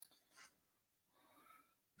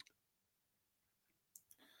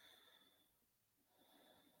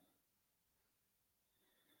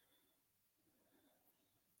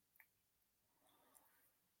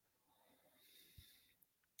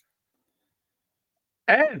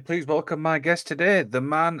And please welcome my guest today, the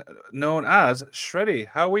man known as Shreddy.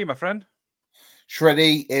 How are we, my friend?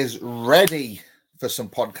 Shreddy is ready for some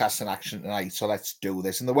podcasting action tonight, so let's do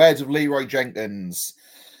this. In the words of Leroy Jenkins,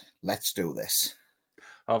 let's do this.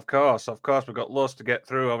 Of course. We've got lots to get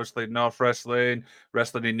through. Obviously, North Wrestling,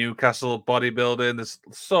 wrestling in Newcastle, bodybuilding. There's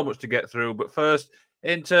so much to get through. But first,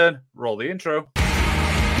 intern, roll the intro.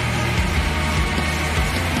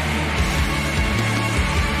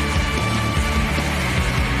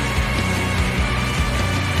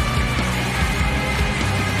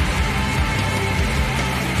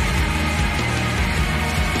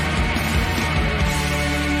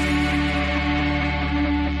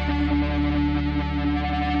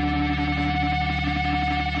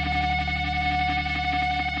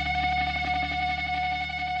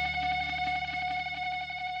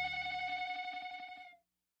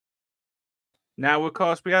 Now, of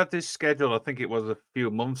course, we had this schedule, I think it was a few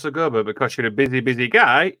months ago, but because you're a busy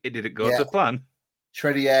guy, it didn't go to plan.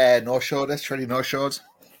 Shreddy no-showed us. Shreddy no-showed.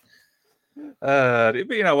 But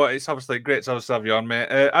you know what? It's obviously great to have you on,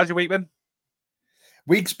 mate. How's your week been?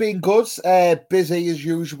 Week's been good. Busy as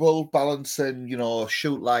usual, balancing,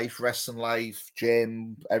 shoot life, wrestling life,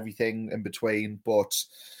 gym, everything in between. But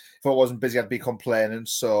if I wasn't busy, I'd be complaining.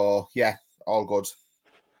 So, yeah, all good.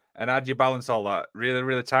 And how'd you balance all that?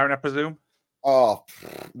 Really tiring, I presume? Oh,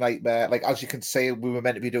 nightmare. Like, as you can see, we were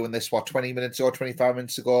meant to be doing this, 20 minutes or 25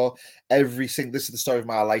 minutes ago? This is the story of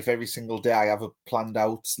my life. Every single day I have it planned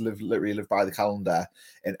out, literally live by the calendar,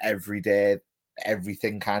 and every day,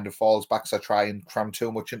 everything kind of falls back. So I try and cram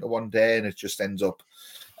too much into one day, and it just ends up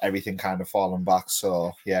everything kind of falling back.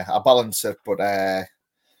 So, yeah, I balance it, but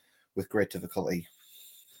with great difficulty.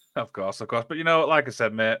 Of course. But like I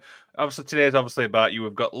said, mate, obviously today's about you.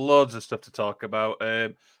 We've got loads of stuff to talk about.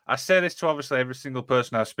 I say this to obviously every single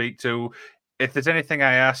person I speak to. If there's anything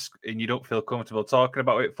I ask and you don't feel comfortable talking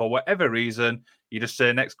about it for whatever reason, you just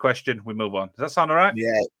say next question, we move on. Does that sound all right?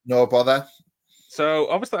 Yeah, no bother. So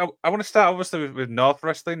obviously I want to start with North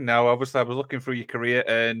Wrestling. Now, obviously I was looking through your career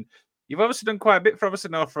and you've obviously done quite a bit for obviously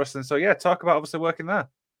North Wrestling. So yeah, talk about obviously working there.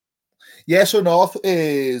 Yeah, so North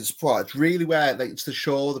is it's really where it's the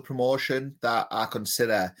show, the promotion that I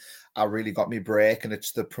consider I really got me break, and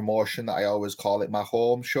it's the promotion that I always call it my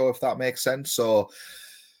home show, if that makes sense. So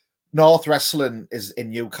North Wrestling is in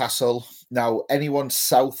Newcastle. Now, anyone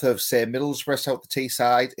south of, say, Middlesbrough, south the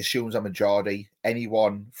Teesside, assumes I'm a Geordie.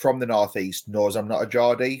 Anyone from the Northeast knows I'm not a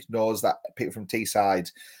Geordie, knows that people from Teesside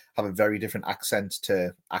have a very different accent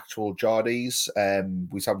to actual Geordies.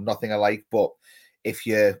 We have nothing alike, but if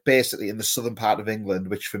you're basically in the southern part of England,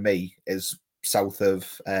 which for me is south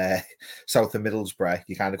of Middlesbrough,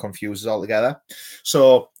 you kind of confuse us all together.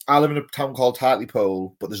 So I live in a town called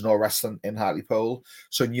Hartlepool, but there's no wrestling in Hartlepool.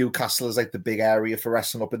 So Newcastle is like the big area for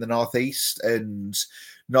wrestling up in the northeast, and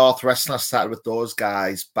North Wrestling, I started with those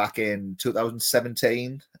guys back in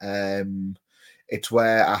 2017. It's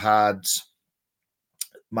where I had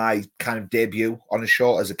my kind of debut on a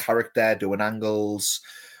show as a character, doing angles,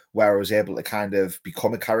 where I was able to kind of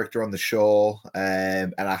become a character on the show.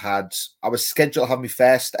 And I was scheduled to have my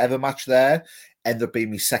first ever match there, ended up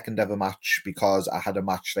being my second ever match because I had a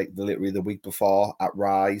match like literally the week before at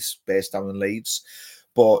Rise, based down in Leeds.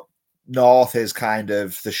 But North is kind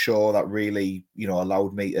of the show that really,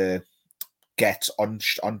 allowed me to get on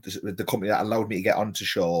the company that allowed me to get onto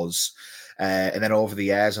shows. And then over the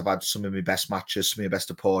years, I've had some of my best matches, some of my best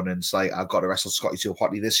opponents. Like I got to wrestle Scotty 2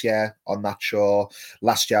 Hotty this year on that show.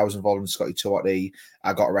 Last year, I was involved in Scotty 2 Hotty.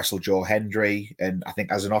 I got to wrestle Joe Hendry. And I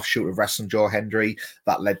think as an offshoot of wrestling Joe Hendry,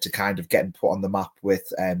 that led to kind of getting put on the map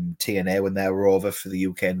with TNA when they were over for the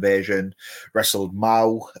UK invasion. Wrestled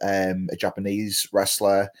Mao, a Japanese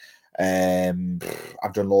wrestler.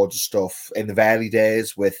 I've done loads of stuff in the early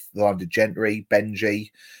days with the Landed Gentry, Benji,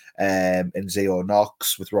 and Zio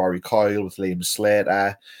Knox, with Rory Coyle, with Liam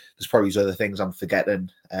Slater. There's probably other things I'm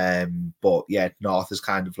forgetting. But yeah, North is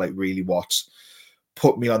kind of like really what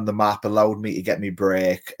put me on the map, allowed me to get me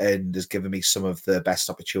break, and has given me some of the best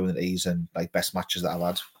opportunities and like best matches that I've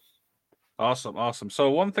had. Awesome.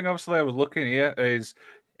 So one thing obviously I was looking here is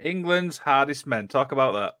England's hardest men. Talk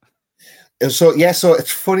about that. So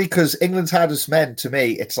it's funny because England's hardest men, to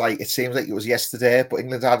me, it's like it seems like it was yesterday, but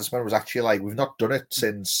England's hardest men was actually like we've not done it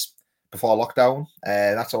since before lockdown.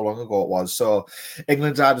 That's how long ago it was. So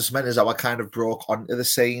England's hardest men is how I kind of broke onto the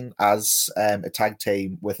scene as a tag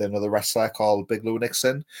team with another wrestler called Big Lou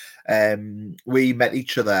Nixon. We met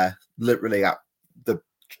each other literally at the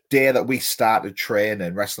day that we started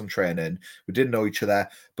wrestling training. We didn't know each other,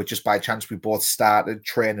 but just by chance we both started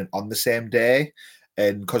training on the same day.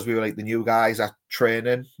 And because we were like the new guys at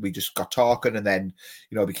training, we just got talking and then,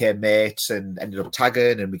 you know, became mates and ended up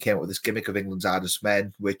tagging, and we came up with this gimmick of England's hardest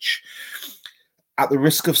men, which, at the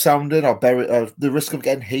risk of sounding the risk of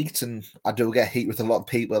getting heat, and I do get heat with a lot of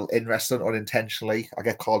people in wrestling unintentionally. I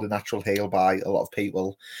get called a natural heel by a lot of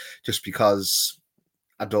people just because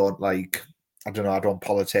I don't like, I don't know, I don't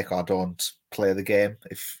politic or I don't play the game,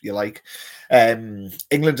 if you like.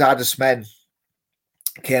 England's hardest men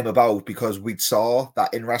came about because we saw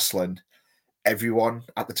that in wrestling, everyone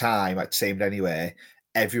at the time, it seemed anyway,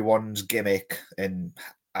 everyone's gimmick, and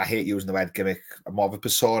I hate using the word gimmick, more of a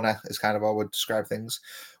persona is kind of how I would describe things,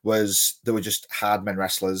 was they were just hard men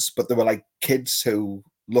wrestlers, but they were like kids who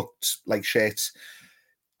looked like shit,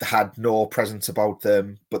 had no presence about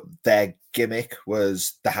them, but their gimmick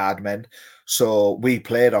was the hard men. So we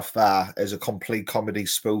played off that as a complete comedy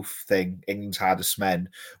spoof thing, England's hardest men,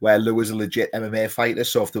 where Lou was a legit MMA fighter.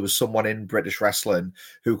 So if there was someone in British wrestling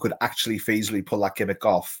who could actually feasibly pull that gimmick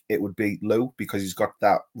off, it would be Lou, because he's got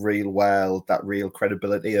that real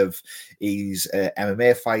credibility of he's an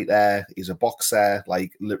MMA fighter, he's a boxer,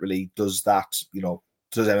 like literally does that, you know,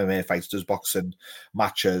 does MMA fights, does boxing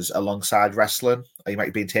matches alongside wrestling. He might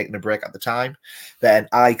have been taking a break at the time. Then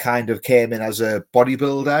I kind of came in as a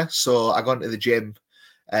bodybuilder. So I got into the gym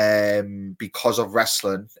because of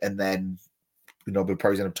wrestling. And then, you know, we're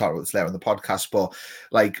probably going to talk about this later on the podcast, but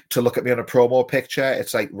like to look at me on a promo picture,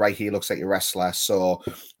 it's like, right, he looks like a wrestler. So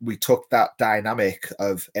we took that dynamic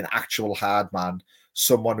of an actual hard man,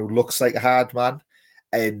 someone who looks like a hard man,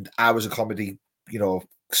 and I was a comedy, you know,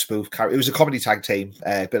 spoof character. It was a comedy tag team,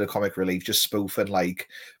 a bit of comic relief, just spoofing like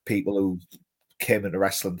people who came into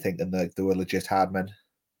wrestling thinking that they were legit hard men.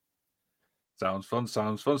 Sounds fun.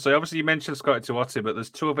 Sounds fun. So obviously you mentioned Scotty Tuati, but there's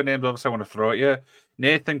two other names obviously I want to throw at you: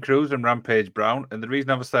 Nathan Cruz and Rampage Brown. And the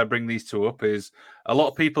reason obviously I bring these two up is a lot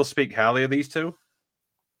of people speak highly of these two.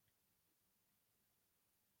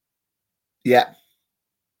 Yeah.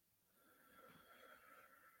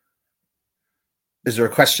 Is there a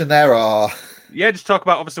question there, or? Yeah, just talk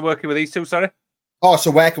about obviously working with these two. Sorry. Oh, so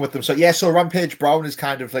working with them. So yeah, so Rampage Brown is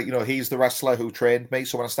kind of like, you know, he's the wrestler who trained me.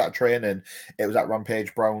 So when I started training, it was at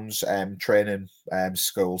Rampage Brown's training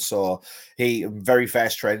school. So he very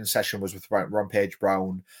first training session was with Rampage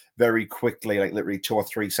Brown. Very quickly, like literally 2 or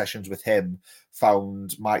 3 sessions with him,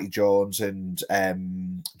 found Mighty Jones and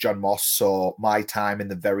John Moss. So my time in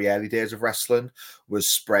the very early days of wrestling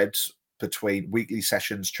was spread between weekly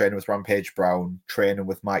sessions training with Rampage Brown, training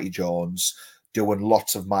with Mighty Jones, doing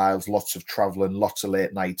lots of miles, lots of traveling, lots of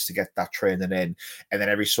late nights to get that training in. And then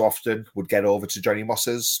every so often would get over to Johnny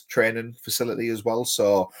Moss's training facility as well.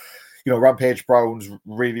 So, you know, Rampage Brown's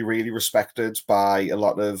really, really respected by a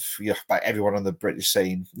lot of, you know, by everyone on the British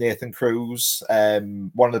scene. Nathan Cruz,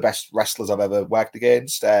 one of the best wrestlers I've ever worked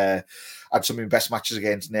against. Had some of the best matches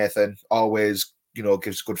against Nathan. Always, you know,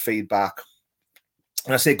 gives good feedback.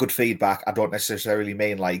 When I say good feedback, I don't necessarily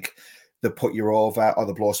mean like they put you over or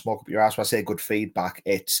they blow smoke up your ass. When I say good feedback,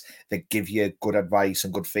 it's they give you good advice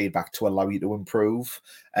and good feedback to allow you to improve.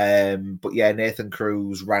 But yeah, Nathan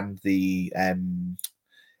Cruz ran the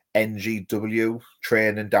NGW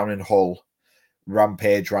training down in Hull.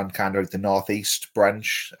 Rampage ran kind of the northeast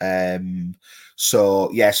branch.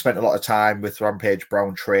 So yeah, spent a lot of time with Rampage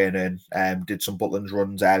Brown training. Did some Butlins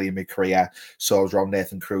runs early in my career. So I was around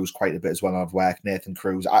Nathan Cruz quite a bit as well. I've worked Nathan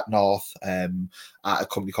Cruz at North, at a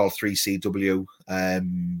company called 3CW,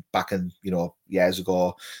 back in, you know, years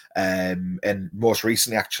ago. And most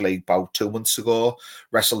recently, actually, about 2 months ago,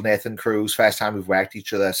 wrestled Nathan Cruz. First time we've worked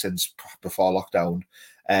each other since before lockdown.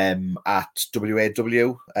 At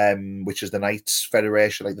WAW, which is the Knights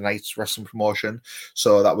Federation, like the Knights Wrestling Promotion.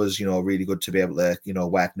 So that was, you know, really good to be able to, you know,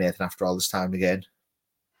 work Nathan after all this time again.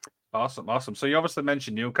 Awesome, awesome. So you obviously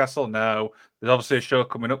mentioned Newcastle. Now, there's obviously a show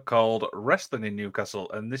coming up called Wrestling in Newcastle,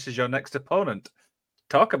 and this is your next opponent.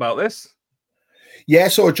 Talk about this. Yeah,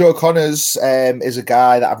 so Joe Connors is a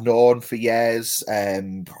guy that I've known for years.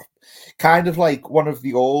 Kind of like one of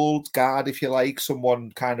the old guard, if you like,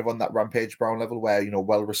 someone kind of on that Rampage Brown level where, you know,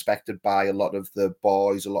 well respected by a lot of the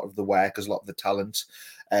boys, a lot of the workers, a lot of the talent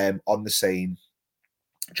on the scene.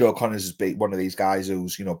 Joe Connors has been one of these guys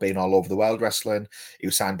who's, you know, been all over the world wrestling. He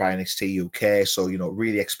was signed by NXT UK, so, you know,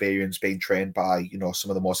 really experienced, being trained by, you know,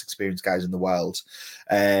 some of the most experienced guys in the world.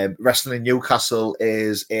 Wrestling in Newcastle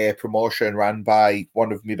is a promotion ran by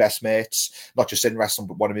one of my best mates, not just in wrestling,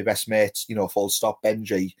 but one of my best mates, you know, full stop,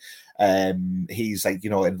 Benji. He's like, you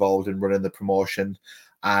know, involved in running the promotion,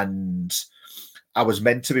 and I was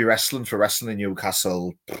meant to be wrestling for Wrestling in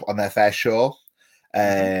Newcastle on their first show.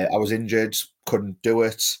 I was injured, couldn't do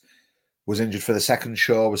it. Was injured for the second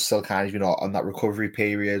show, was still kind of, you know, on that recovery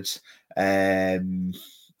period. And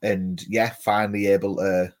yeah, finally able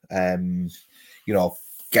to you know,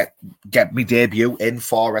 get my debut in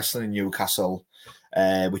for wrestling in Newcastle,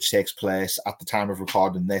 which takes place at the time of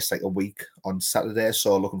recording this, like a week on Saturday.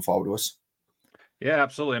 So looking forward to us. Yeah,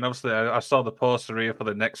 absolutely. And obviously, I saw the poster here for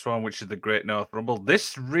the next one, which is the Great North Rumble.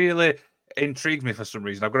 This really intrigues me for some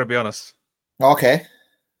reason. I've got to be honest. Okay,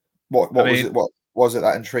 what I was mean, it? What was it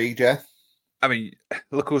that intrigued you? I mean,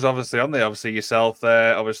 look who's obviously on there. Obviously yourself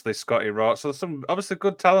there. Obviously Scotty Rock. So some obviously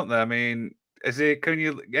good talent there. I mean, is it? Can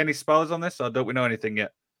you any spoilers on this, or don't we know anything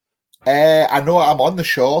yet? I know I'm on the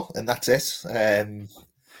show, and that's it.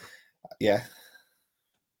 Yeah,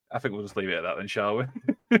 I think we'll just leave it at that then, shall we?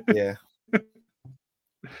 yeah.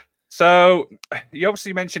 So you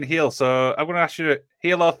obviously mentioned heel. So I'm going to ask you,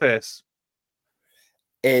 heel or face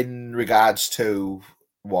In regards to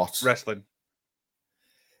what? wrestling?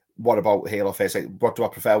 What about heel or face? Like, what do I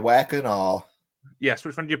prefer, working or? Yes,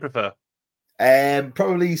 which one do you prefer?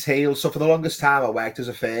 Probably his heel. So for the longest time, I worked as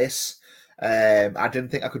a face. I didn't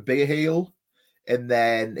think I could be a heel, and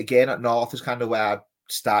then again at North is kind of where I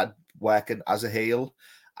started working as a heel.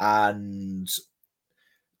 And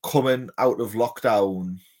coming out of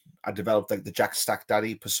lockdown, I developed like the Jack Stack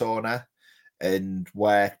Daddy persona and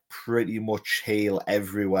worked pretty much heel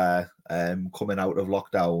everywhere. Coming out of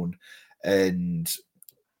lockdown, and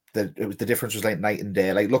the difference was like night and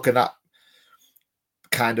day. Like looking at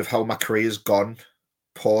kind of how my career's gone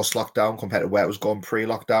post lockdown compared to where it was going pre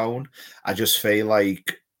lockdown, I just feel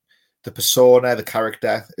like the persona, the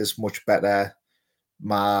character is much better.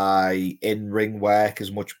 My in ring work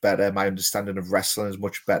is much better. My understanding of wrestling is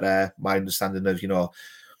much better. My understanding of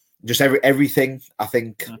just everything. I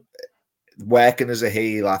think working as a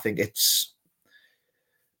heel, I think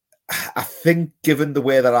given the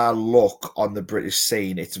way that I look on the British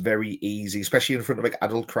scene, it's very easy, especially in front of like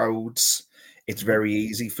adult crowds. It's very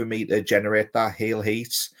easy for me to generate that heel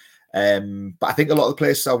heat. But I think a lot of the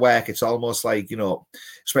places I work, it's almost like,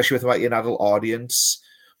 especially with like an adult audience,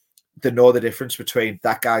 they know the difference between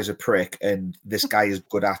that guy's a prick and this guy is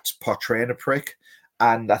good at portraying a prick.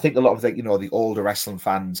 And I think a lot of the older wrestling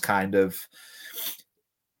fans kind of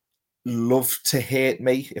love to hate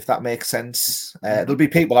me, if that makes sense. There'll be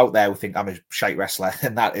people out there who think I'm a shite wrestler,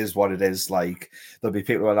 and that is what it is. Like, there'll be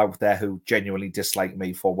people out there who genuinely dislike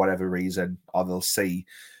me for whatever reason, or they'll see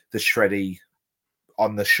the Shreddy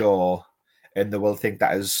on the show and they will think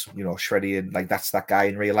that is, Shreddy, and like that's that guy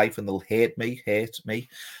in real life, and they'll hate me. But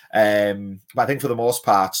I think for the most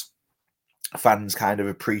part, fans kind of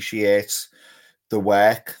appreciate the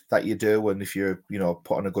work that you do, and if you're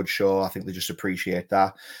put on a good show, I think they just appreciate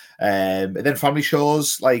that. And then family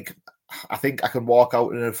shows, like I think I can walk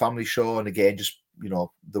out in a family show, and again, just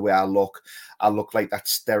the way I look like that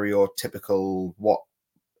stereotypical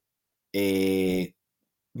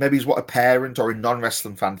maybe is what a parent or a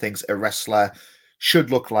non-wrestling fan thinks a wrestler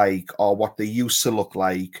should look like, or what they used to look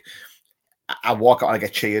like. I walk out and I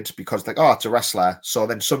get cheered because like, oh, it's a wrestler. So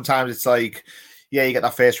then sometimes it's like, yeah, you get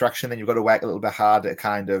that face reaction, then you've got to work a little bit harder to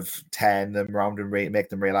kind of turn them around and make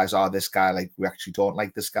them realize, oh, this guy, like, we actually don't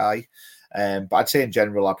like this guy. But I'd say in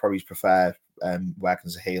general, I probably prefer working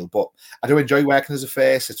as a heel. But I do enjoy working as a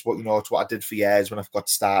face. It's what it's what I did for years when I got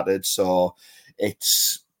started. So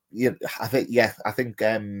it's I think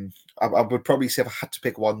I would probably say if I had to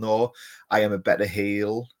pick one though, I am a better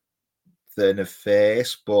heel than a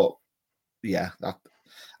face. But yeah, I'll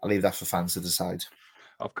leave that for fans to decide.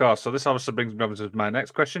 Of course. So this obviously brings me on to my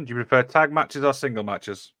next question. Do you prefer tag matches or single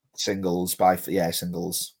matches? Singles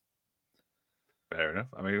singles. Fair enough.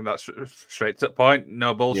 I mean, that's straight to the point.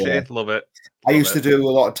 No bullshit. Yeah. Love it. I used to do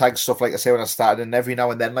a lot of tag stuff, like I say, when I started, and every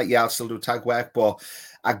now and then, like, I'll still do tag work, but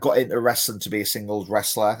I got into wrestling to be a singles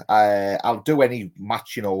wrestler. I'll do any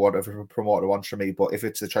match, whatever promoter wants from me, but if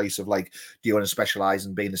it's the choice of, like, do you want to specialize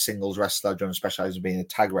in being a singles wrestler, do you want to specialize in being a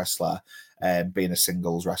tag wrestler, being a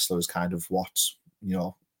singles wrestler is kind of what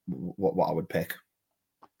I would pick.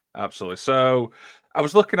 Absolutely. So I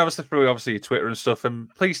was looking obviously through your Twitter and stuff,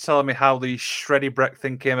 and please tell me how the Shreddy Breck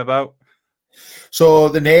thing came about. So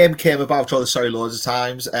the name came about, loads of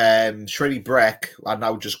times. Shreddy Breck, I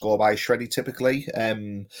now just go by Shreddy typically.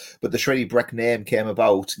 But the Shreddy Breck name came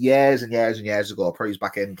about years and years and years ago, probably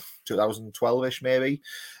back in 2012-ish maybe.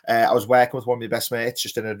 I was working with one of my best mates,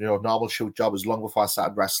 just in a normal shoot job. It was long before I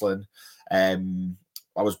started wrestling.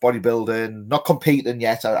 I was bodybuilding, not competing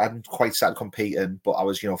yet. I hadn't quite started competing, but I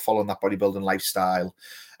was, following that bodybuilding lifestyle.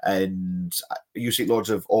 And I used to eat loads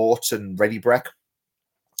of oats and ready break.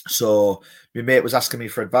 So my mate was asking me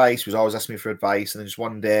for advice. He was always asking me for advice. And then just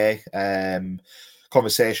one day,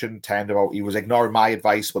 conversation turned about he was ignoring my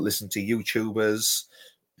advice, but listening to YouTubers.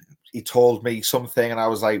 he told me something, and I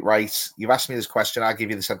was like, right, you've asked me this question. I gave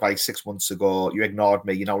you this advice 6 months ago. You ignored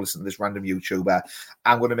me. You now listen to this random YouTuber.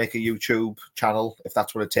 I'm going to make a YouTube channel if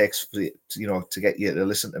that's what it takes for to get you to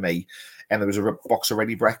listen to me. And there was a box of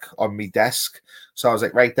Ready Breck on my desk. So I was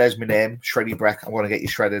like, right, there's my name, Shreddy Breck. I'm going to get you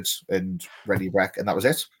shredded and Ready Breck. And that was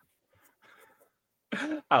it.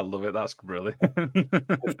 I love it. That's brilliant.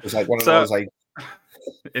 It was like one of So, those, like,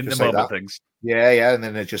 in the just like moment that. things. Yeah. And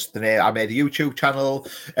then I made a YouTube channel.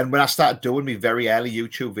 And when I started doing my very early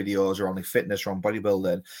YouTube videos around like fitness, around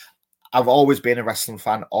bodybuilding, I've always been a wrestling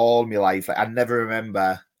fan all my life. Like, I never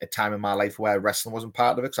remember a time in my life where wrestling wasn't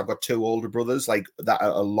part of it, because I've got two older brothers like that are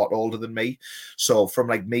a lot older than me. So from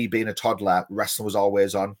like me being a toddler, wrestling was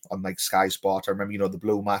always on like Sky Sport. I remember, the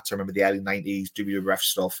blue mats. I remember the early 90s WWF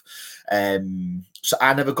stuff. So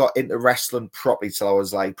I never got into wrestling properly till I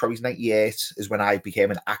was like probably 98 is when I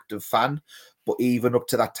became an active fan. But even up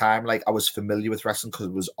to that time, like, I was familiar with wrestling because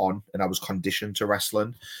it was on and I was conditioned to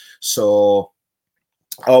wrestling. So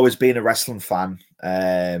always been a wrestling fan,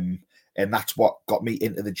 and that's what got me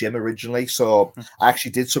into the gym originally. So I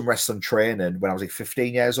actually did some wrestling training when I was like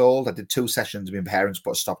 15 years old. I did 2 sessions. My parents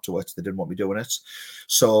put a stop to it. They didn't want me doing it.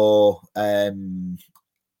 So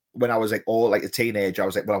when I was like a teenager, I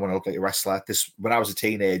was like, well, I want to look like a wrestler. When I was a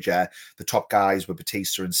teenager, the top guys were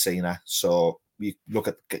Batista and Cena. So you look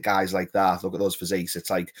at guys like that, look at those physiques. It's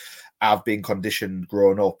like, I've been conditioned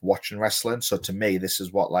growing up watching wrestling. So to me, this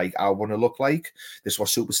is what like I want to look like. This is what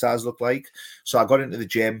superstars look like. So I got into the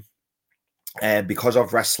gym because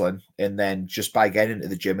of wrestling, and then just by getting into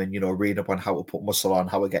the gym and reading up on how to put muscle on,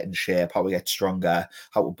 how to get in shape, how to get stronger,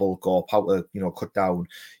 how to bulk up, how to cut down.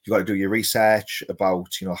 You got to do your research about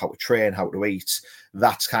how to train, how to eat.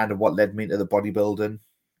 That's kind of what led me into the bodybuilding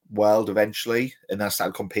world eventually, and then I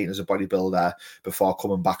started competing as a bodybuilder before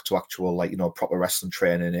coming back to actual proper wrestling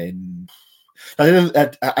training. In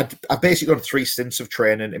I basically done 3 stints of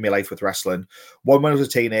training in my life with wrestling. One when I was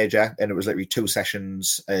a teenager, and it was literally 2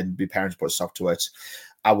 sessions, and my parents put a stop to it.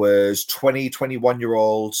 I was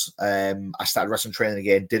 21-year-old. I started wrestling training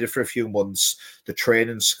again, did it for a few months. The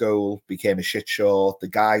training school became a shit show. The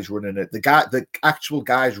guys running it, the actual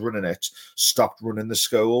guys running it stopped running the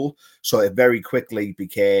school. So it very quickly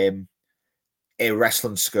became a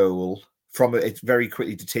wrestling school. It very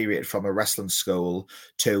quickly deteriorated from a wrestling school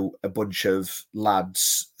to a bunch of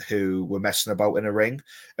lads who were messing about in a ring.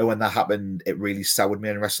 And when that happened, it really soured me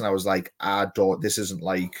in wrestling. I was like,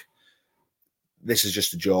 this is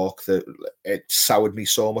just a joke. That it soured me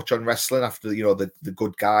so much on wrestling after the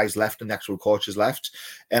good guys left and the actual coaches left.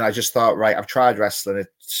 And I just thought, right, I've tried wrestling, it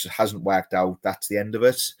hasn't worked out. That's the end of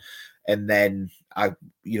it. And then I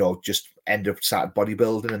just ended up started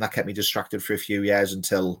bodybuilding, and that kept me distracted for a few years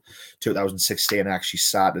until 2016. I actually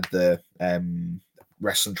started the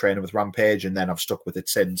wrestling training with Rampage, and then I've stuck with it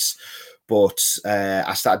since. But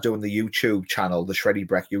I started doing the YouTube channel, the Shreddy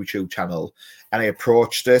Breck YouTube channel, and I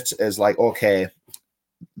approached it as like, okay,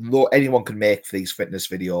 anyone can make these fitness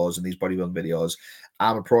videos and these bodybuilding videos.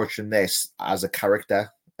 I'm approaching this as a character,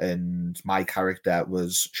 and my character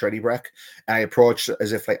was Shreddy Breck, and I approached it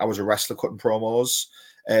as if like I was a wrestler cutting promos.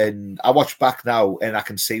 And I watch back now, and I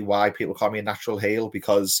can see why people call me a natural heel,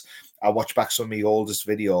 because I watch back some of my oldest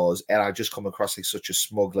videos, and I just come across like such a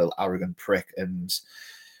smug little arrogant prick. And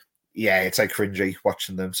yeah, it's like cringy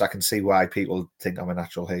watching them. So I can see why people think I'm a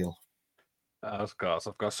natural heel. Of course,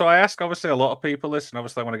 of course. So I ask, obviously, a lot of people this, and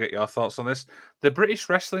obviously I want to get your thoughts on this. The British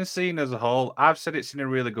wrestling scene as a whole, I've said it's in a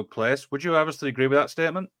really good place. Would you obviously agree with that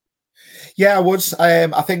statement? Yeah, I would.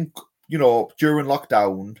 I think, during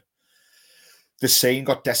lockdown, the scene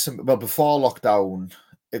got decimated. Well, before lockdown,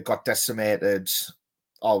 it got decimated.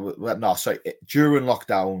 Oh, well, no, sorry. During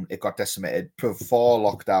lockdown, it got decimated. Before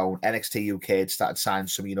lockdown, NXT UK had started signing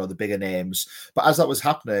some, the bigger names. But as that was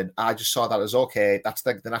happening, I just saw that as, okay, that's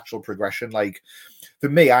the natural progression. Like, for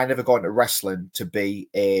me, I never got into wrestling to be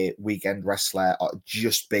a weekend wrestler or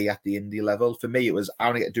just be at the indie level. For me, it was, I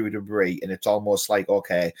want to get to WWE, and it's almost like,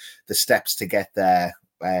 okay, the steps to get there.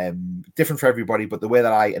 Different for everybody, but the way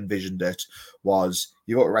that I envisioned it was,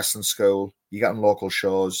 you go to wrestling school, you get on local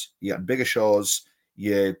shows, you get on bigger shows,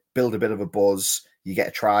 you build a bit of a buzz, you get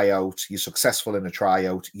a tryout, you're successful in a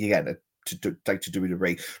tryout, you get to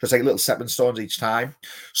WWE. There's like little stepping stones each time.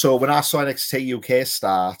 So when I saw NXT UK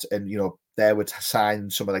start, and they would sign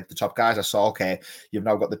some of like the top guys, I saw, okay, you've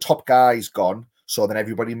now got the top guys gone, so then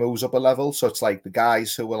everybody moves up a level. So it's like the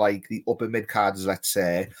guys who were like the upper mid carders, let's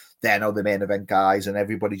say, they're now the main event guys, and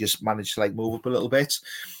everybody just managed to like move up a little bit.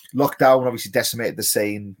 Lockdown obviously decimated the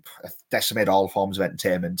scene, decimated all forms of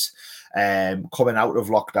entertainment. Coming out of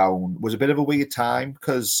lockdown was a bit of a weird time,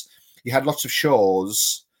 because you had lots of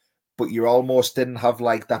shows, but you almost didn't have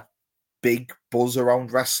like that big buzz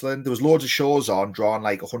around wrestling. There was loads of shows on, drawing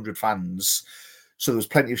like 100 fans. So there was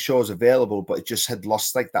plenty of shows available, but it just had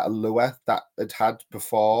lost like that allure that it had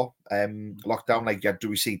before lockdown. Like you had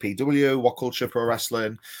WCPW, What Culture Pro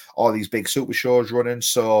Wrestling, all these big super shows running.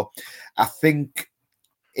 So I think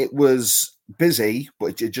it was busy,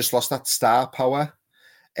 but it just lost that star power.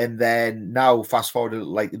 And then now, fast forward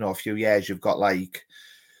like a few years, you've got like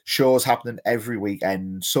shows happening every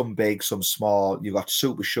weekend, some big, some small. You've got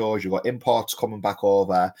super shows, you've got imports coming back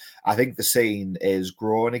over. I think the scene is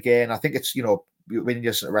growing again. I think it's, when you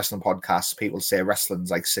listen to wrestling podcasts, people say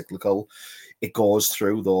wrestling's like cyclical. It goes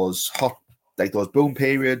through those those boom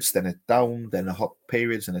periods, then it's down, then the hot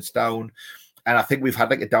periods, and it's down. And I think we've had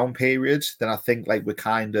like a down period. Then I think like we're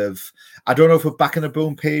kind of, I don't know if we're back in a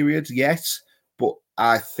boom period yet, but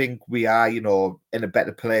I think we are, in a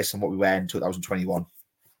better place than what we were in 2021.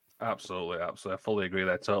 Absolutely. I fully agree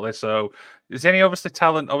there, totally. So, is there any obviously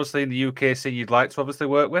talent, obviously in the UK scene, you'd like to obviously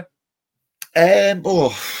work with?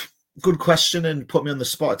 Good question, and put me on the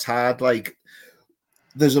spot. It's hard. Like,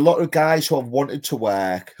 there's a lot of guys who have wanted to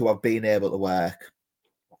work, who have been able to work.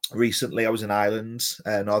 Recently, I was in Ireland,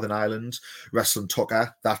 Northern Ireland, wrestling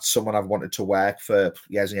Tucker. That's someone I've wanted to work for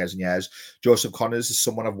years and years and years. Joseph Connors is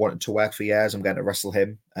someone I've wanted to work for years. I'm going to wrestle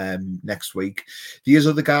him next week. These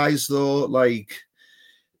other guys, though, like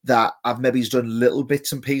that I've maybe done little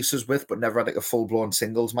bits and pieces with, but never had like a full-blown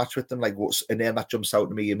singles match with them. Like what's a name that jumps out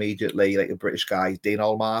to me immediately, like a British guy, Dean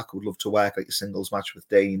Allmark. Would love to work like a singles match with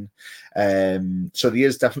Dean. So there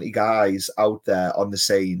is definitely guys out there on the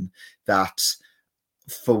scene that,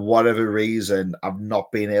 for whatever reason, I've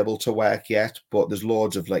not been able to work yet, but there's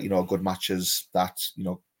loads of good matches that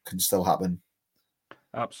can still happen.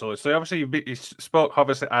 Absolutely. So obviously you spoke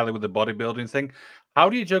obviously highly with the bodybuilding thing. How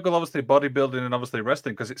do you juggle obviously bodybuilding and obviously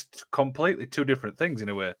wrestling? Because it's completely two different things in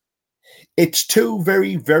a way. It's two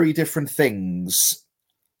very, very different things.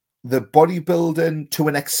 The bodybuilding, to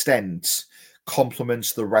an extent,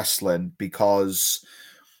 complements the wrestling because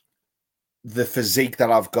the physique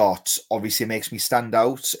that I've got obviously makes me stand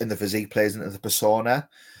out, and the physique plays into the persona.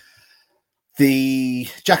 The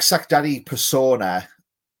Jack Sack Daddy persona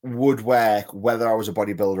would work whether I was a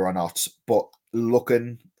bodybuilder or not, but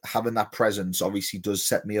having that presence obviously does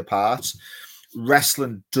set me apart.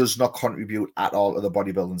 Wrestling does not contribute at all to the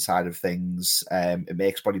bodybuilding side of things. It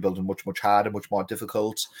makes bodybuilding much, much harder, much more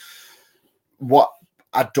difficult. What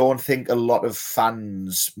I don't think a lot of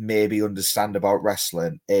fans maybe understand about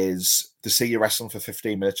wrestling is to see you wrestling for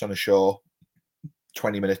 15 minutes on a show,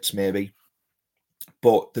 20 minutes maybe,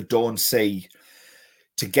 but they don't see,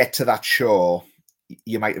 to get to that show,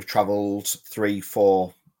 you might have traveled 3,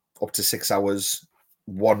 4, up to 6 hours,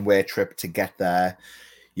 one-way trip to get there.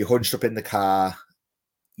 You're hunched up in the car,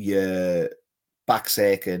 your back's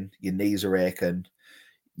aching, your knees are aching,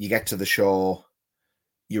 you get to the show,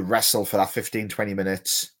 you wrestle for that 15, 20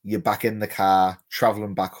 minutes, you're back in the car,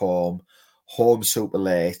 traveling back home super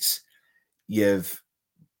late, you've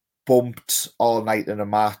bumped all night in a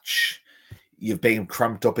match, you've been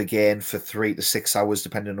cramped up again for 3 to 6 hours,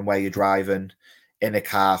 depending on where you're driving, in a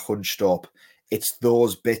car, hunched up. It's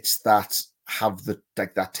those bits that have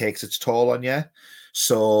that takes its toll on you.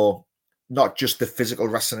 So not just the physical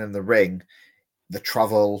wrestling in the ring, the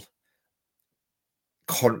travel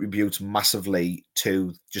contributes massively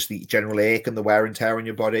to just the general ache and the wear and tear on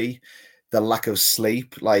your body, the lack of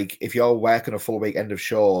sleep. Like if you're working a full weekend of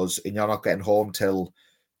shows and you're not getting home till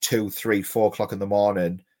 2, 3, 4 o'clock in the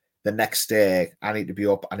morning, the next day I need to be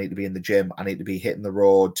up, I need to be in the gym, I need to be hitting the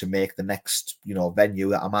road to make the next venue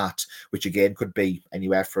that I'm at, which again could be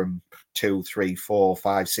anywhere from 2, 3, 4,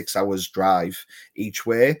 5, 6 hours drive each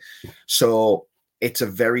way. So it's a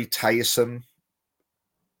very tiresome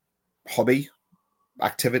hobby,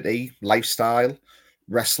 activity, lifestyle.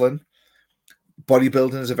 Wrestling,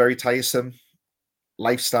 bodybuilding is a very tiresome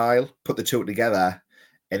lifestyle. Put the two together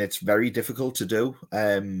and it's very difficult to do.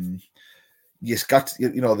 You've got,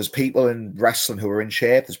 there's people in wrestling who are in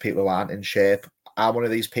shape, there's people who aren't in shape. I'm one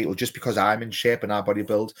of these people. Just because I'm in shape and I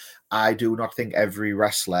bodybuild, I do not think every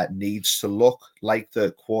wrestler needs to look like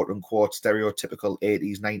the quote-unquote stereotypical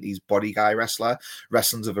 80s, 90s body guy wrestler.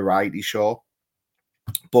 Wrestling's a variety show.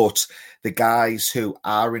 But the guys who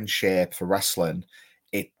are in shape for wrestling,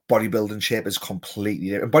 bodybuilding shape is completely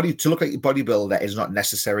different. To look like a bodybuilder is not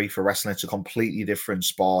necessary for wrestling. It's a completely different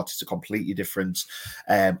sport. It's a completely different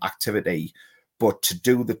activity. But to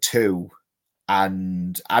do the two,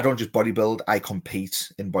 and I don't just bodybuild, I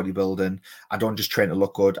compete in bodybuilding. I don't just train to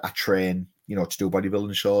look good. I train, to do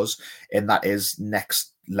bodybuilding shows, and that is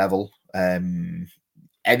next level.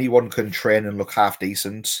 Anyone can train and look half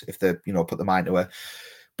decent if they, put their mind to it.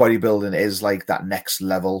 bodybuilding is like that next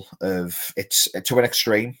level of it's to an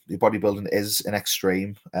extreme. The bodybuilding is an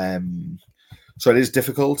extreme. So it is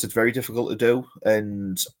difficult. It's very difficult to do.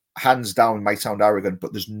 And hands down, it might sound arrogant,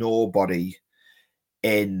 but there's nobody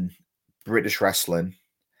in British wrestling,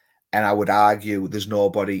 and I would argue there's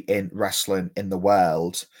nobody in wrestling in the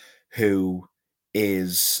world who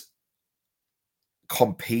is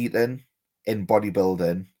competing in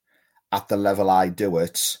bodybuilding at the level I do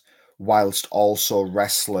it, whilst also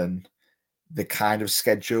wrestling the kind of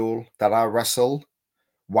schedule that I wrestle,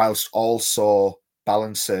 whilst also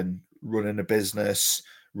balancing running a business,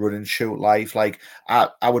 running Shoot Life. Like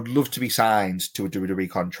I would love to be signed to a WWE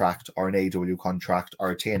contract or an AEW contract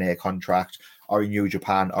or a TNA contract or a New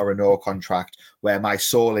Japan or a No contract where my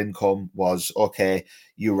sole income was, okay,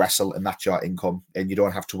 you wrestle and that's your income and you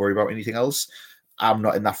don't have to worry about anything else. I'm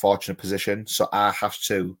not in that fortunate position, so I have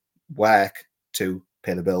to work to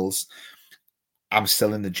pay the bills. I'm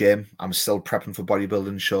still in the gym. I'm still prepping for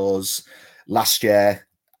bodybuilding shows. Last year,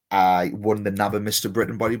 I won the NABA Mr.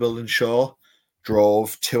 Britain bodybuilding show.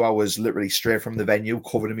 Drove 2 hours literally straight from the venue,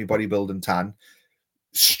 covered in my bodybuilding tan,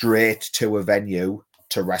 straight to a venue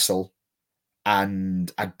to wrestle.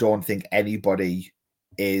 And I don't think anybody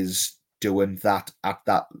is doing that at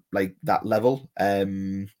that level.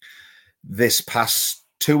 This past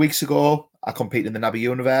 2 weeks ago, I competed in the NABA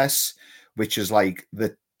Universe, which is like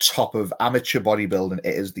the top of amateur bodybuilding.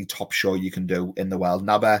 It is the top show you can do in the world.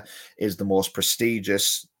 NABA is the most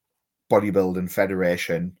prestigious bodybuilding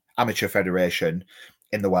federation, amateur federation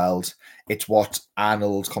in the world. It's what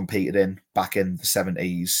Arnold competed in back in the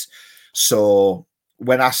 70s. So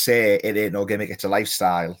when I say it ain't no gimmick, it's a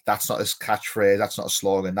lifestyle, that's not a catchphrase, that's not a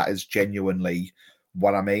slogan, that is genuinely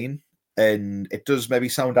what I mean. And it does maybe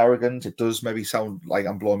sound arrogant, it does maybe sound like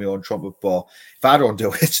I'm blowing my own trumpet, but if I don't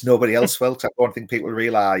do it, nobody else will. I don't think people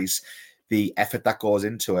realise the effort that goes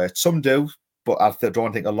into it. Some do, but I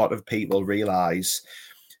don't think a lot of people realise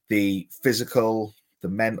the physical, the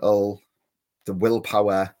mental, the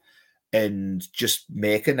willpower, and just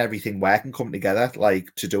making everything work and come together,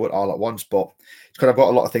 like to do it all at once. But it's because I've got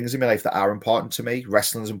a lot of things in my life that are important to me.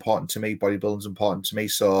 Wrestling's important to me, bodybuilding's important to me.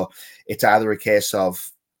 So it's either a case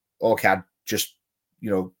of, okay, I just,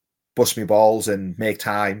 bust my balls and make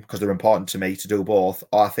time because they're important to me to do both.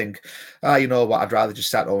 Or I think, you know what, I'd rather just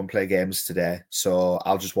stay at home and play games today. So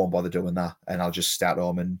I'll just won't bother doing that. And I'll just stay at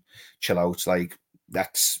home and chill out. Like,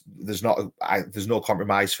 there's no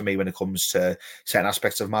compromise for me when it comes to certain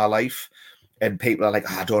aspects of my life. And people are like,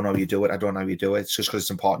 I don't know how you do it. I don't know how you do it. It's just because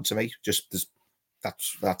it's important to me.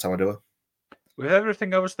 That's how I do it. With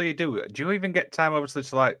everything obviously you do you even get time obviously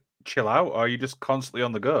to like chill out, or are you just constantly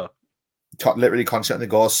on the go? Literally constantly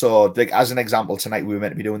go. So, like, as an example, tonight we were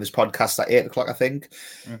meant to be doing this podcast at 8 o'clock, I think.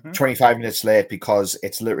 25 minutes late because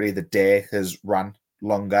it's literally the day has run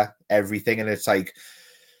longer, everything. And it's like,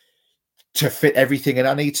 to fit everything in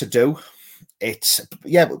I need to do,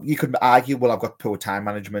 you could argue, well, I've got poor time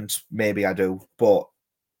management. Maybe I do. But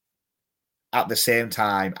at the same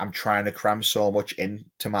time, I'm trying to cram so much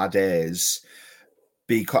into my days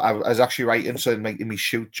because I was actually writing, so in my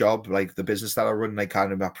shoot job, like the business that I run, like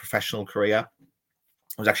kind of my professional career,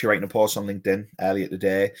 I was actually writing a post on LinkedIn earlier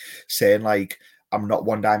today saying, like, I'm not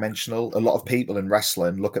one-dimensional. A lot of people in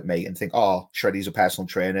wrestling look at me and think, oh, Shreddy's a personal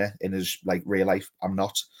trainer in his like real life. I'm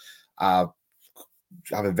not. I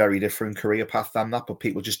have a very different career path than that, but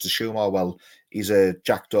people just assume, oh, well, he's a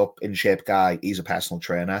jacked up, in shape guy. He's a personal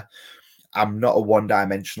trainer. I'm not a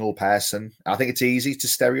one-dimensional person. I think it's easy to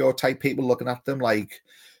stereotype people looking at them, like,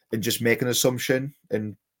 and just make an assumption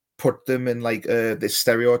and put them in like this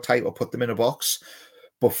stereotype or put them in a box.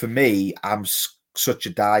 But for me, I'm such a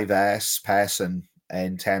diverse person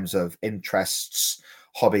in terms of interests,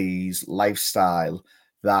 hobbies, lifestyle,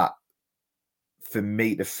 that for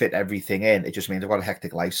me to fit everything in, it just means I've got a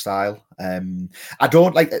hectic lifestyle. I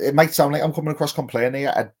don't like, it might sound like I'm coming across complaining.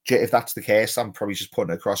 If that's the case, I'm probably just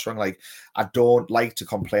putting it across wrong. Like, I don't like to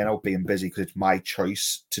complain about being busy because it's my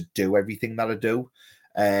choice to do everything that I do.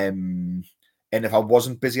 And if I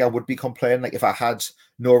wasn't busy, I would be complaining. Like, if I had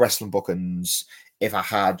no wrestling bookings, if I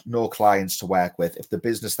had no clients to work with, if the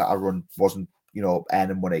business that I run wasn't,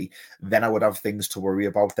 earning money, then I would have things to worry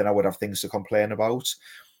about. Then I would have things to complain about.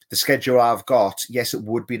 The schedule I've got, yes, it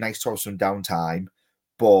would be nice to have some downtime,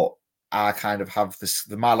 but I kind of have this,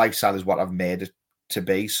 my lifestyle is what I've made it to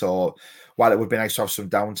be. So while it would be nice to have some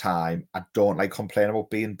downtime, I don't like complaining about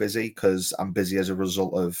being busy because I'm busy as a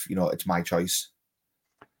result of, it's my choice.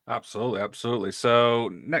 Absolutely. So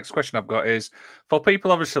next question I've got is, for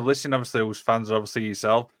people obviously listening, obviously who's fans, obviously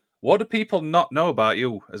yourself, what do people not know about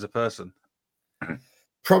you as a person?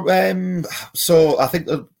 So I think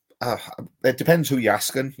it depends who you're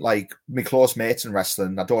asking. Like, my close mates in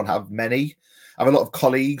wrestling, I don't have many. I have a lot of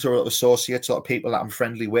colleagues or a lot of associates, a lot of people that I'm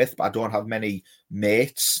friendly with, but I don't have many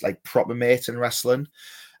mates, like proper mates in wrestling.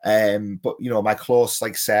 But you know, my close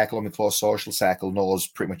like circle and my close social circle knows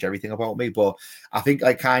pretty much everything about me. But I think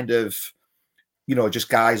I kind of, you know, just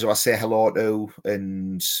guys who I say hello to,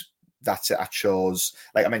 and that's it at shows.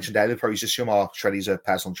 Like I mentioned earlier, probably just assume, oh, Shreddy's a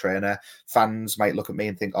personal trainer. Fans might look at me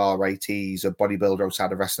and think, oh, right, he's a bodybuilder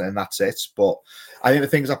outside of wrestling, and that's it. But I think the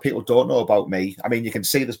things that people don't know about me, I mean, you can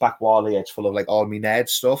see this back wall here, it's full of like all me nerd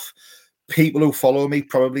stuff. People who follow me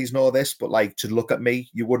probably know this, but like to look at me,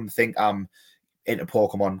 you wouldn't think I'm into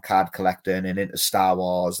Pokemon card collecting and into Star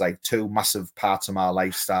Wars, like two massive parts of my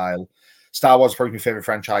lifestyle. Star Wars is probably my favorite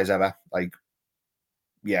franchise ever. Like,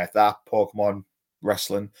 yeah, that Pokemon,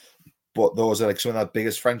 wrestling, but those are like some of the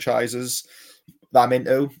biggest franchises that I'm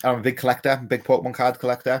into. I'm a big collector, I'm a big Pokemon card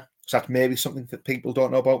collector. So that's maybe something that people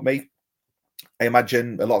don't know about me. I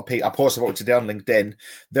imagine a lot of people, I post about it today on LinkedIn.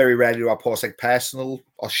 Very rarely do I post like personal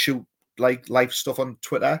or shoot like life stuff on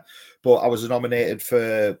Twitter, but I was nominated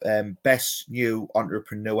for Best New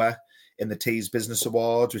Entrepreneur in the Tees Business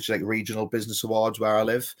Awards, which is like regional business awards where I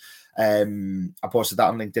live. I posted that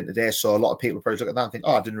on LinkedIn today, so a lot of people probably look at that and think,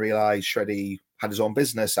 oh, I didn't realize Shreddy had his own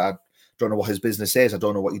business. I don't know what his business is. I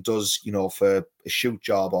don't know what he does, you know, for a shoot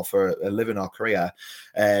job or for a living or career.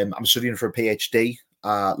 I'm studying for a PhD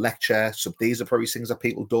lecture, so these are probably things that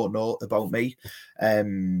people don't know about me.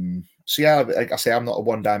 So yeah, like I say, I'm not a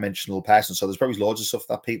one-dimensional person, so there's probably loads of stuff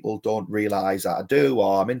that people don't realize that I do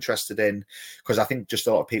or I'm interested in, because I think just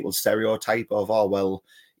a lot of people stereotype of, oh, well,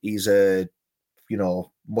 he's a, you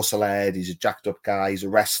know, musclehead, he's a jacked up guy, he's a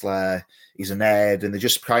wrestler, he's a nerd, and they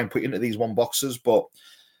just try and put you into these one boxes. But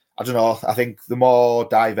I don't know, I think the more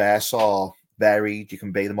diverse or varied you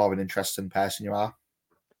can be, the more of an interesting person you are.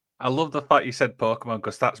 I love the fact you said Pokemon,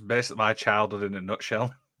 because that's basically my childhood in a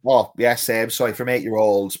nutshell. Oh, yeah, same. So from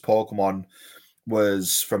 8-year-olds, Pokemon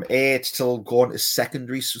was from 8 till going to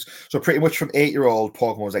secondary. So pretty much from 8-year-old,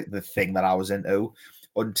 Pokemon was like the thing that I was into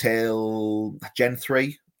until Gen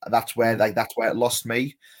 3. That's where it lost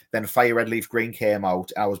me. Then Fire Red Leaf Green came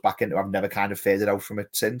out. I was back into it. I've never kind of faded out from it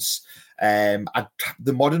since. The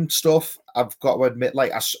modern stuff, I've got to admit,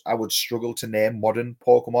 like I would struggle to name modern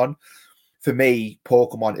Pokemon. For me,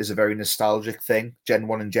 Pokemon is a very nostalgic thing. Gen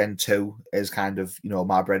 1 and Gen 2 is kind of, you know,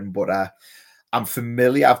 my bread and butter. I'm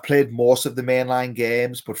familiar. I've played most of the mainline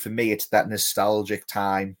games, but for me, it's that nostalgic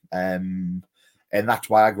time. And that's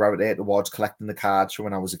why I gravitate towards collecting the cards from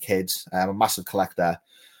when I was a kid. I'm a massive collector.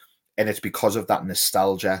 And it's because of that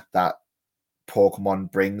nostalgia that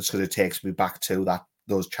Pokemon brings, because it takes me back to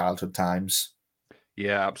those childhood times.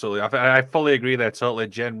 Yeah, absolutely. I fully agree there. Totally.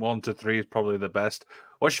 Gen 1 to 3 is probably the best.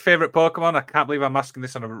 What's your favorite Pokemon? I can't believe I'm asking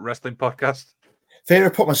this on a wrestling podcast.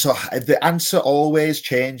 Favorite Pokemon? So the answer always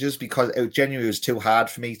changes because it genuinely was too hard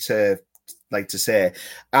for me to say.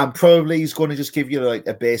 I'm probably going to just give you like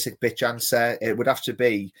a basic bitch answer. It would have to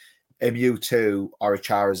be a Mewtwo or a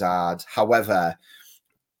Charizard. However,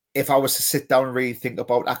 if I was to sit down and really think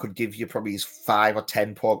about it, I could give you probably 5 or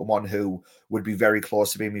 10 Pokemon who would be very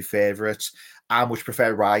close to being my favourites. I much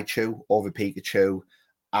prefer Raichu over Pikachu.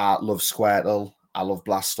 I love Squirtle. I love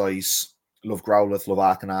Blastoise. Love Growlithe. Love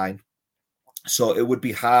Arcanine. So it would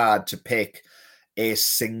be hard to pick a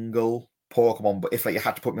single Pokemon. But if like you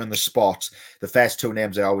had to put me on the spot, the first two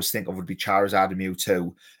names I always think of would be Charizard and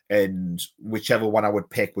Mewtwo. And whichever one I would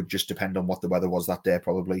pick would just depend on what the weather was that day,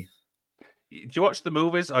 probably. Do you watch the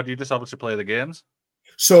movies, or do you just obviously play the games?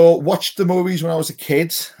 So watched the movies when I was a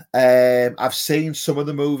kid. I've seen some of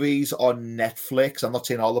the movies on Netflix. I'm not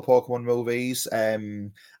seeing all the Pokemon movies.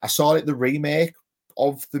 I saw like the remake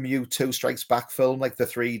of the Mewtwo Strikes Back film, like the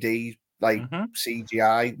 3D like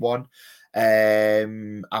CGI one.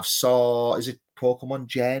 I've saw, is it Pokemon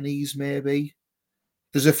Journeys maybe?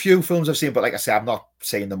 There's a few films I've seen, but like I say, I'm not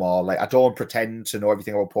seeing them all. Like I don't pretend to know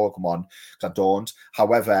everything about Pokemon because I don't.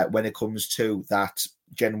 However, when it comes to that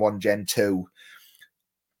Gen 1, Gen 2,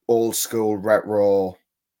 old school retro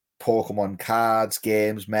Pokemon cards,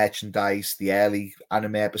 games, merchandise, the early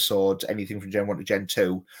anime episodes, anything from Gen 1 to Gen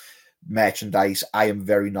 2, merchandise, I am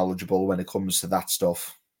very knowledgeable when it comes to that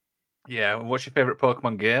stuff. Yeah. What's your favorite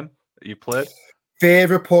Pokemon game that you played?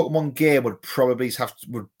 Favorite Pokemon game would probably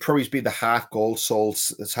be the Heart Gold, Soul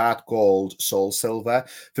Silver.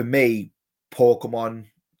 For me, Pokemon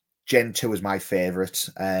Gen 2 is my favorite,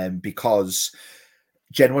 because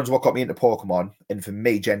Gen 1's what got me into Pokemon, and for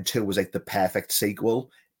me, Gen 2 was like the perfect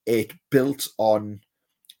sequel. It built on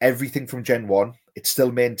everything from Gen 1. It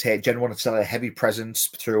still maintained Gen 1, it's still a heavy presence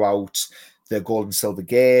throughout the Gold and Silver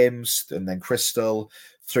games, and then Crystal,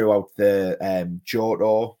 throughout the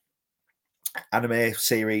Johto anime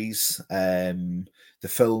series, the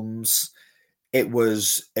films. It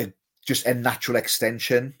was just a natural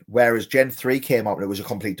extension. Whereas Gen 3 came out and it was a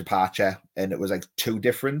complete departure and it was like too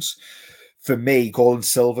different. For me, Gold and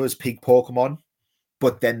Silver is peak Pokemon,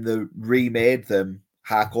 but then they remade them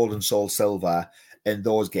Heart Gold and Soul Silver, and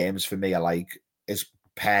those games for me are like as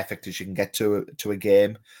perfect as you can get to a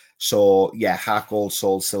game. So yeah, Heart Gold,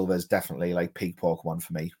 Soul Silver is definitely like peak Pokemon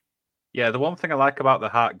for me. Yeah, the one thing I like about the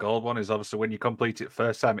Heart Gold one is obviously when you complete it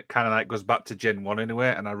first time, it kind of like goes back to Gen 1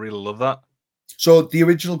 anyway, and I really love that. So the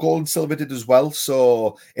original Gold and Silver did as well.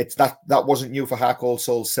 So it's that wasn't new for Heart Gold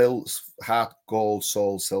Soul Silver.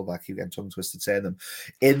 I keep getting tongue twisted saying them.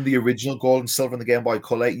 In the original Gold and Silver and the Game Boy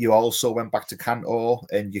Color, you also went back to Kanto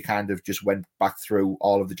and you kind of just went back through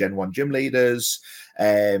all of the Gen 1 gym leaders.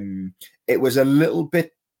 It was a little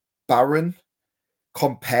bit barren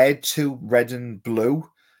compared to Red and Blue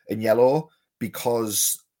and Yellow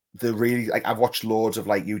because the really like I've watched loads of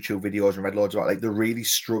like YouTube videos and read loads about like they really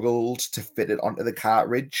struggled to fit it onto the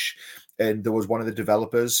cartridge, and there was one of the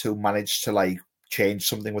developers who managed to like change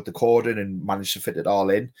something with the coding and managed to fit it all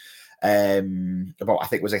in. About I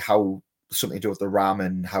think it was like how something to do with the RAM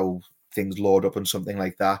and how things load up and something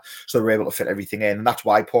like that. So they were able to fit everything in, and that's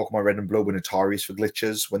why Pokemon Red and Blue were notorious for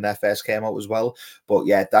glitches when they first came out as well. But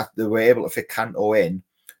yeah, that they were able to fit Kanto in,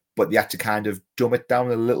 but they had to kind of dumb it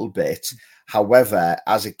down a little bit. However,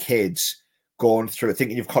 as a kid, going through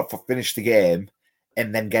thinking you've got to finish the game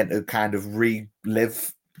and then getting to kind of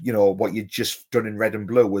relive, what you'd just done in Red and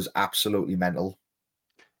Blue was absolutely mental.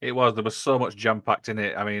 It was. There was so much jam packed in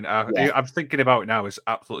it. I mean, Yeah, I'm thinking about it now. It's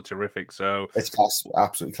absolutely terrific. So it's class,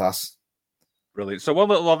 absolutely class. brilliant. So one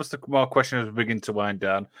little obviously more question as we begin to wind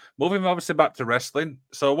down. Moving obviously back to wrestling.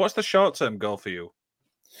 So what's the short term goal for you?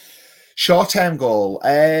 Short-term goal.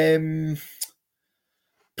 It's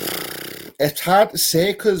hard to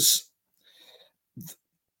say because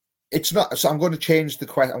it's not. So I'm going to change the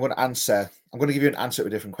question. I'm going to answer. I'm going to give you an answer to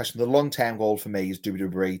a different question. The long-term goal for me is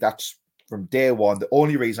WWE. That's from day one. The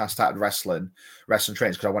only reason I started wrestling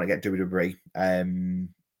training is because I want to get WWE.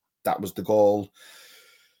 That was the goal.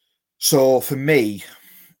 So for me,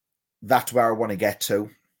 that's where I want to get to.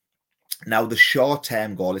 Now, the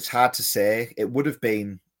short-term goal, it's hard to say. It would have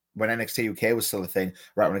been when NXT UK was still a thing,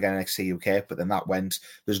 right when I got NXT UK, but then that went.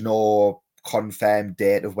 There's no confirmed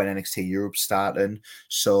date of when NXT Europe starting.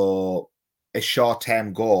 So a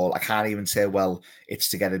short-term goal, I can't even say, well, it's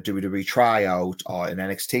to get a WWE tryout or an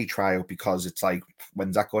NXT tryout because it's like,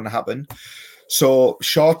 when's that going to happen? So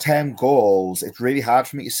short-term goals, it's really hard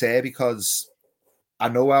for me to say because I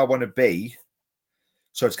know where I want to be.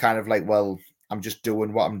 So it's kind of like, well, I'm just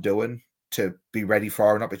doing what I'm doing to be ready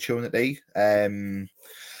for an opportunity.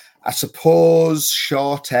 I suppose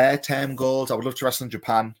shorter term goals. I would love to wrestle in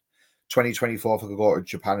Japan. 2024, if I could go to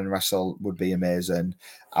Japan and wrestle, would be amazing.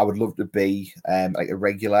 I would love to be like a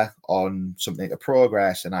regular on something like a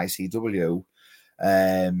Progress and ICW.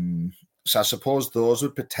 So I suppose those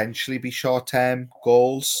would potentially be short term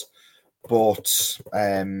goals. But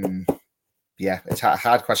yeah, it's a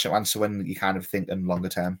hard question to answer when you kind of think in longer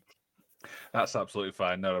term. That's absolutely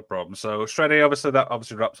fine, not a problem. So, Shreddy, obviously, that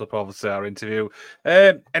obviously wraps up obviously our interview.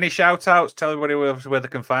 Any shout outs? Tell everybody where they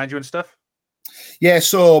can find you and stuff. Yeah,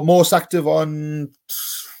 so most active on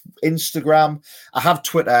Instagram. I have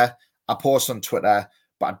Twitter. I post on Twitter,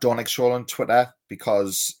 but I don't like scroll on Twitter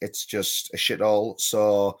because it's just a shithole.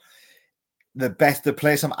 So the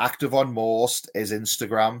place I'm active on most is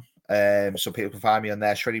Instagram. So people can find me on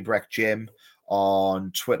there, Shreddy Breck Gym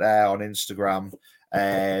on Twitter, on Instagram.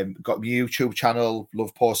 Got my YouTube channel,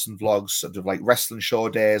 love posting vlogs, sort of like wrestling show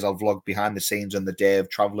days. I'll vlog behind the scenes on the day of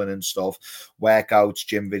traveling and stuff, workouts,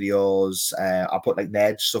 gym videos. I put like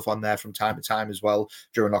nerd stuff on there from time to time as well.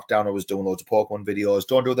 During lockdown, I was doing loads of Pokemon videos.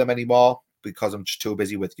 Don't do them anymore because I'm just too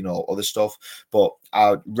busy with, other stuff. But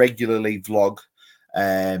I regularly vlog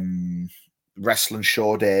wrestling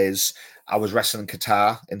show days. I was wrestling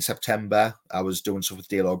Qatar in September. I was doing stuff with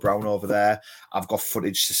D'Lo Brown over there. I've got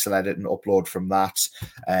footage to still edit and upload from that.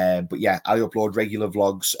 But yeah, I upload regular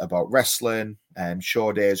vlogs about wrestling,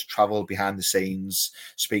 show days, travel behind the scenes,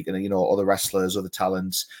 speaking of, other wrestlers, other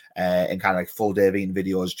talents, and kind of like full day of eating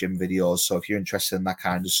videos, gym videos. So if you're interested in that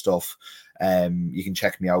kind of stuff, you can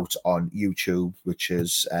check me out on YouTube, which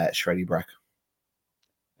is Shreddy Breck.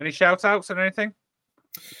 Any shout outs and anything?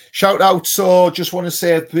 Shout out. So just want to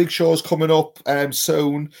say the big show's coming up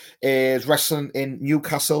soon is wrestling in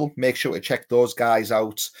Newcastle. Make sure to check those guys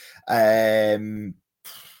out. Yeah,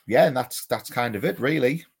 and that's kind of it,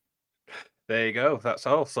 really. There you go. That's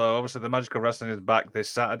all. So obviously the Magical Wrestling is back this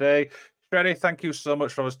Saturday. Shreddy, thank you so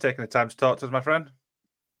much for us taking the time to talk to us, my friend.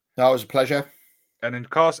 That was a pleasure. And of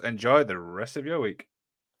course, enjoy the rest of your week.